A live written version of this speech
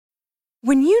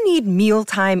When you need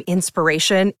mealtime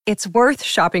inspiration, it's worth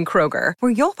shopping Kroger,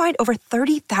 where you'll find over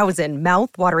 30,000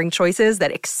 mouth-watering choices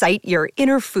that excite your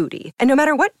inner foodie. And no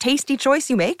matter what tasty choice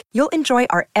you make, you'll enjoy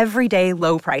our everyday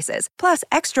low prices, plus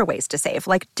extra ways to save,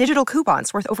 like digital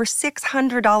coupons worth over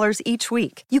 $600 each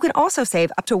week. You can also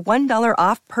save up to $1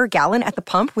 off per gallon at the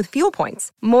pump with fuel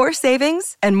points. More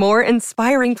savings and more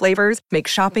inspiring flavors make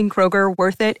shopping Kroger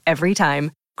worth it every time.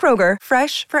 Kroger,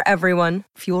 fresh for everyone.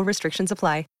 Fuel restrictions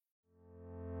apply.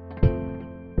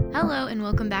 Hello and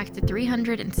welcome back to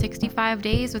 365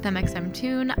 Days with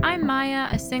mxmtoon. I'm Maya,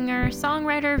 a singer,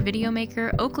 songwriter,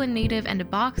 videomaker, Oakland native, and a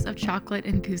box of chocolate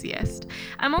enthusiast.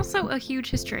 I'm also a huge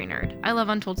history nerd. I love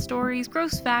untold stories,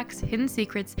 gross facts, hidden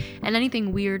secrets, and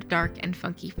anything weird, dark, and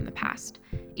funky from the past.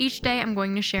 Each day I'm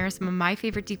going to share some of my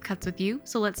favorite deep cuts with you,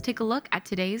 so let's take a look at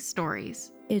today's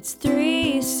stories. It's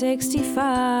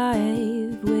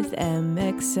 365 with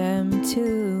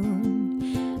mxmtoon.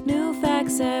 New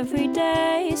facts every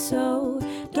day, so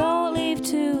don't leave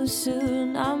too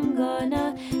soon. I'm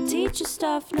gonna teach you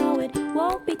stuff, no it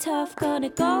won't be tough. Gonna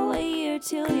go a year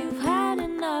till you've had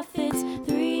enough. It's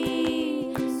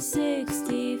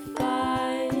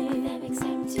 365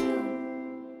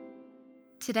 mxmtoon.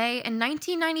 Today, in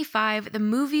 1995, the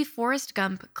movie Forrest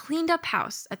Gump cleaned up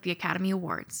house at the Academy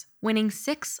Awards, winning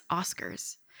 6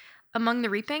 Oscars. Among the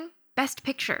reaping, Best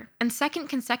Picture, and second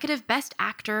consecutive Best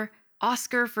Actor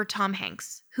Oscar for Tom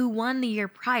Hanks, who won the year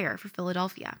prior for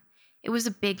Philadelphia. It was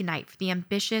a big night for the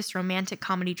ambitious romantic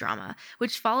comedy drama,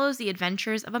 which follows the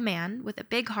adventures of a man with a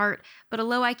big heart but a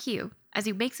low IQ as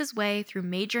he makes his way through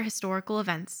major historical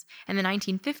events in the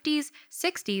 1950s,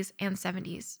 60s, and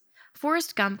 70s.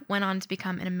 Forrest Gump went on to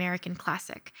become an American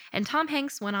classic, and Tom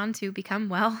Hanks went on to become,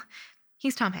 well,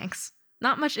 he's Tom Hanks.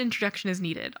 Not much introduction is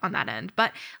needed on that end,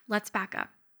 but let's back up.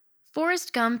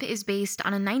 Forrest Gump is based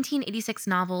on a 1986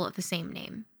 novel of the same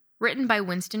name, written by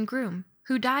Winston Groom,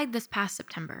 who died this past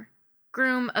September.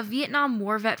 Groom, a Vietnam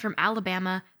War vet from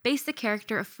Alabama, based the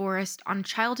character of Forrest on a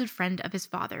childhood friend of his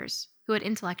father's, who had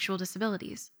intellectual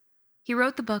disabilities. He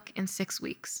wrote the book in 6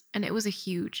 weeks, and it was a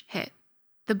huge hit.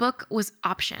 The book was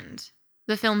optioned.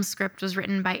 The film's script was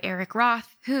written by Eric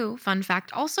Roth, who, fun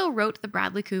fact, also wrote the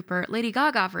Bradley Cooper, Lady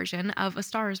Gaga version of A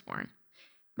Star is Born.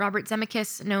 Robert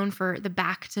Zemeckis, known for the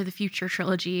Back to the Future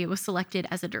trilogy, was selected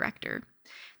as a director.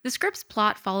 The script's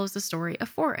plot follows the story of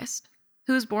Forrest,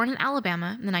 who was born in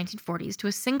Alabama in the 1940s to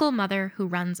a single mother who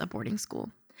runs a boarding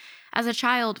school. As a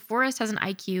child, Forrest has an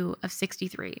IQ of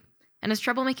 63 and has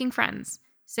trouble making friends,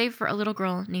 save for a little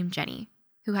girl named Jenny,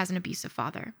 who has an abusive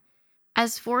father.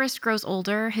 As Forrest grows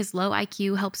older, his low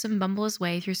IQ helps him bumble his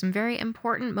way through some very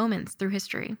important moments through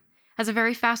history. As a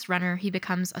very fast runner, he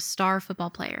becomes a star football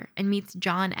player and meets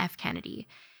John F. Kennedy.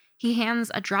 He hands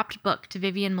a dropped book to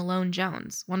Vivian Malone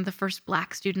Jones, one of the first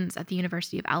black students at the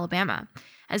University of Alabama,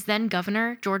 as then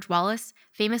Governor George Wallace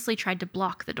famously tried to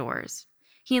block the doors.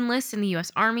 He enlists in the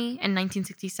U.S. Army in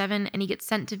 1967, and he gets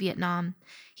sent to Vietnam.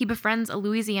 He befriends a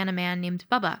Louisiana man named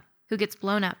Bubba, who gets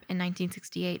blown up in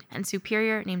 1968, and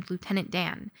superior named Lieutenant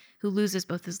Dan, who loses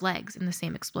both his legs in the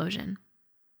same explosion.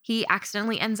 He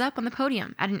accidentally ends up on the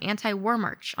podium at an anti-war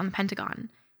march on the Pentagon.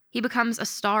 He becomes a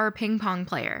star ping pong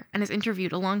player and is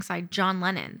interviewed alongside John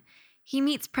Lennon. He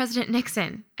meets President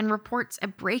Nixon and reports a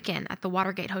break-in at the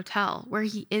Watergate Hotel, where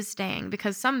he is staying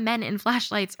because some men in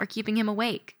flashlights are keeping him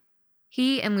awake.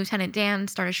 He and Lieutenant Dan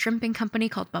start a shrimping company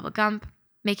called Bubba Gump,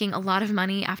 making a lot of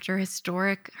money after a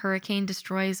historic hurricane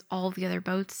destroys all the other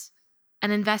boats,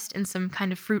 and invest in some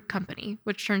kind of fruit company,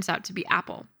 which turns out to be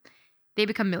Apple. They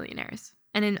become millionaires.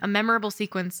 And in a memorable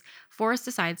sequence, Forrest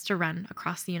decides to run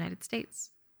across the United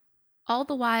States. All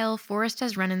the while, Forrest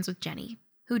has run-ins with Jenny,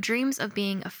 who dreams of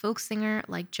being a folk singer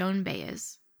like Joan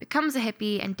Baez, becomes a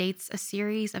hippie, and dates a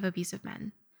series of abusive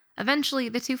men. Eventually,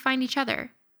 the two find each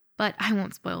other, but I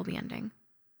won't spoil the ending.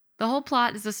 The whole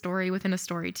plot is a story within a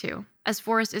story, too, as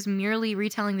Forrest is merely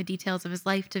retelling the details of his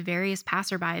life to various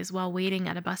passerbys while waiting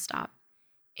at a bus stop.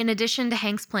 In addition to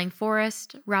Hanks playing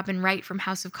Forrest, Robin Wright from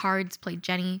House of Cards played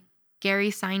Jenny,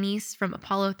 Gary Sinise from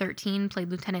Apollo 13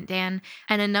 played Lieutenant Dan,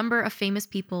 and a number of famous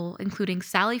people, including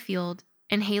Sally Field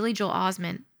and Haley Joel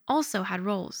Osment, also had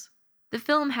roles. The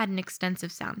film had an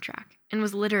extensive soundtrack and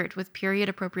was littered with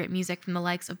period-appropriate music from the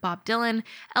likes of Bob Dylan,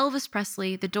 Elvis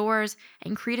Presley, The Doors,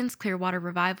 and Creedence Clearwater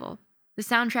Revival. The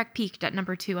soundtrack peaked at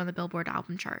number 2 on the Billboard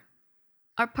album chart.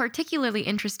 A particularly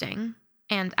interesting,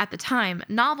 and at the time,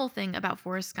 novel thing about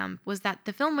Forrest Gump was that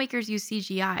the filmmakers used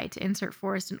CGI to insert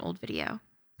Forrest in old video,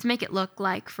 to make it look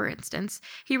like, for instance,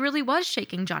 he really was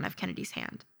shaking John F. Kennedy's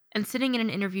hand and sitting in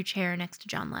an interview chair next to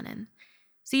John Lennon.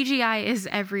 CGI is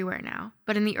everywhere now,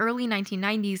 but in the early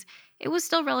 1990s, it was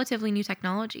still relatively new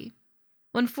technology.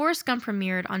 When Forrest Gump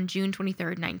premiered on June 23,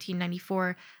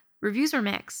 1994, reviews were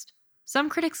mixed. Some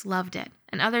critics loved it,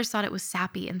 and others thought it was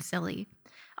sappy and silly.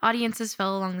 Audiences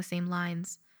fell along the same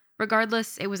lines.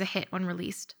 Regardless, it was a hit when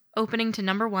released, opening to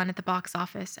number 1 at the box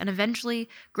office and eventually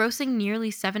grossing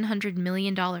nearly $700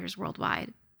 million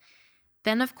worldwide.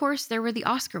 Then, of course, there were the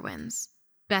Oscar wins.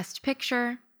 Best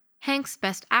Picture, Hanks'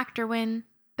 Best Actor win,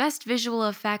 Best Visual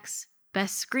Effects,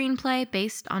 Best Screenplay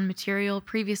based on material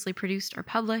previously produced or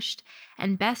published,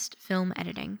 and Best Film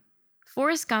Editing.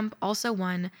 Forrest Gump also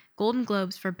won Golden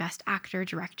Globes for Best Actor,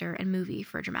 Director, and Movie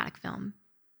for a Dramatic Film.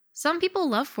 Some people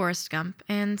love Forrest Gump,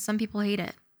 and some people hate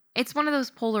it. It's one of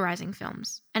those polarizing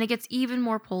films, and it gets even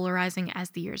more polarizing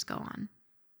as the years go on.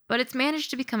 But it's managed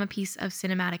to become a piece of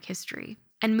cinematic history,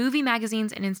 and movie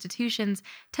magazines and institutions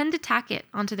tend to tack it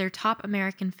onto their top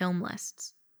American film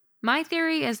lists. My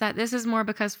theory is that this is more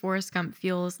because Forrest Gump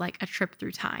feels like a trip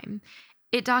through time.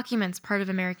 It documents part of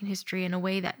American history in a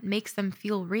way that makes them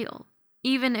feel real,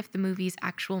 even if the movie's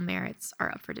actual merits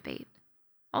are up for debate.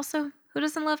 Also, who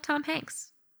doesn't love Tom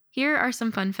Hanks? Here are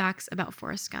some fun facts about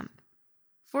Forrest Gump.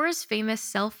 For his famous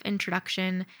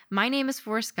self-introduction, "My name is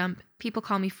Forrest Gump, people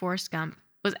call me Forrest Gump,"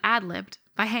 was ad-libbed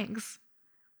by Hanks.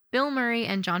 Bill Murray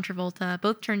and John Travolta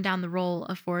both turned down the role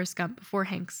of Forrest Gump before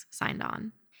Hanks signed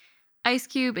on. Ice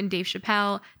Cube and Dave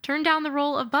Chappelle turned down the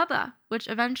role of Bubba, which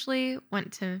eventually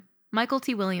went to Michael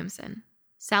T. Williamson.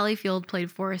 Sally Field played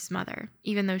Forrest's mother,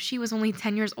 even though she was only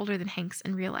 10 years older than Hanks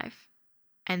in real life.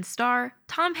 And star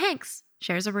Tom Hanks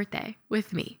shares a birthday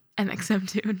with me,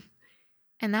 MXMtoon.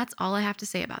 And that's all I have to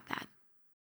say about that.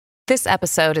 This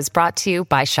episode is brought to you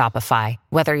by Shopify.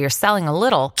 Whether you're selling a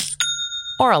little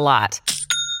or a lot,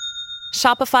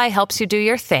 Shopify helps you do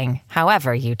your thing,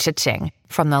 however you cha-ching.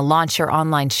 From the launch your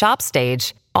online shop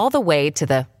stage, all the way to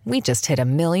the we just hit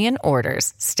 1 million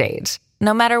orders stage.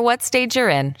 No matter what stage you're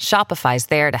in, Shopify's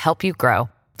there to help you grow.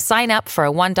 Sign up for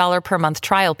a $1 per month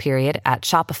trial period at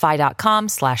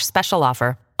shopify.com/special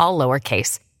offer, all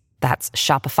lowercase. That's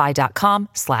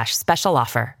shopify.com/special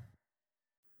offer.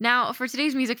 Now, for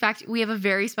today's music fact, we have a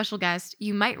very special guest.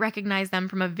 You might recognize them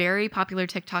from a very popular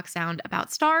TikTok sound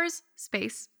about stars,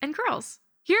 space, and girls.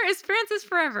 Here is Frances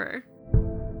Forever.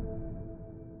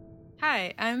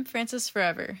 Hi, I'm Frances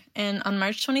Forever, and on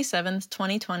March 27th,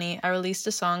 2020, I released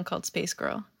a song called Space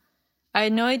Girl. I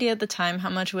had no idea at the time how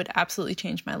much it would absolutely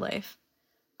change my life.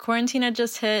 Quarantine had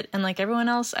just hit, and like everyone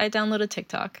else, I downloaded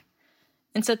TikTok.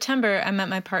 In September, I met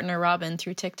my partner Robin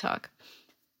through TikTok.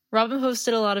 Robin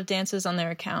posted a lot of dances on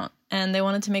their account, and they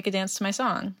wanted to make a dance to my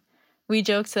song. We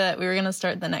joked that we were going to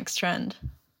start the next trend.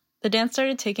 The dance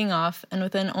started taking off, and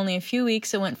within only a few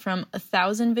weeks, it went from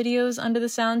 1,000 videos under the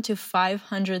sound to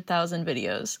 500,000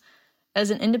 videos.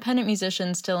 As an independent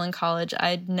musician still in college,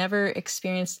 I'd never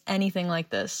experienced anything like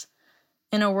this.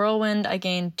 In a whirlwind, I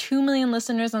gained 2 million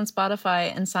listeners on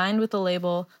Spotify and signed with the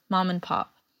label Mom and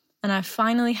Pop. And I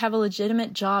finally have a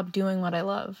legitimate job doing what I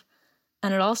love.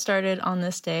 And it all started on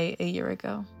this day a year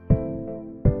ago.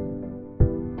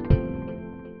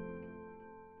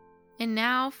 And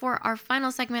now for our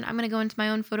final segment, I'm going to go into my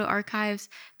own photo archives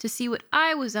to see what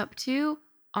I was up to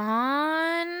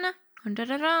on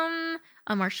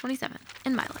March 27th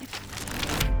in my life.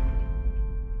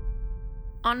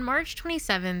 On March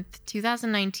 27th,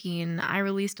 2019, I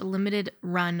released a limited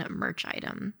run merch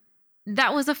item.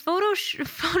 That was a photo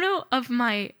of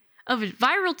a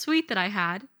viral tweet that I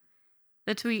had.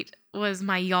 The tweet was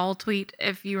my y'all tweet,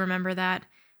 if you remember that.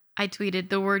 I tweeted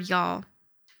the word y'all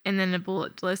and then a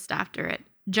bullet list after it.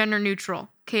 Gender neutral,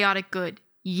 chaotic good,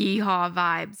 yeehaw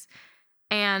vibes.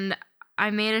 And I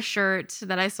made a shirt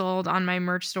that I sold on my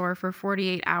merch store for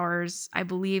 48 hours. I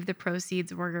believe the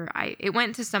proceeds were, it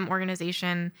went to some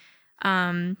organization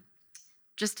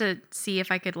just to see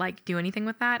if I could do anything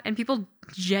with that. And people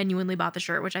genuinely bought the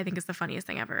shirt, which I think is the funniest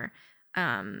thing ever.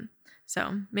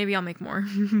 So maybe I'll make more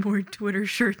Twitter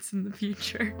shirts in the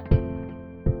future.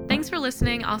 Thanks for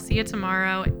listening. I'll see you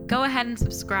tomorrow. Go ahead and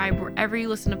subscribe wherever you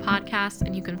listen to podcasts,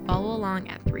 and you can follow along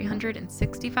at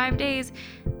 365 Days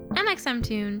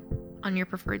MXMtoon on your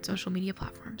preferred social media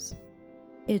platforms.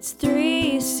 It's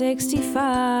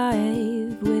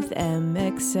 365 with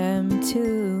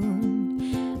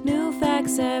MXMtoon. New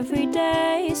facts every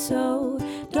day, so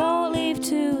don't leave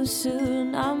too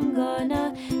soon. I'm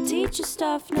gonna teach you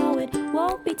stuff, no it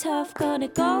won't be tough. Gonna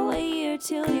go a year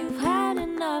till you've had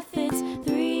enough. It's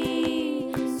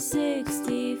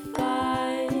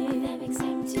 365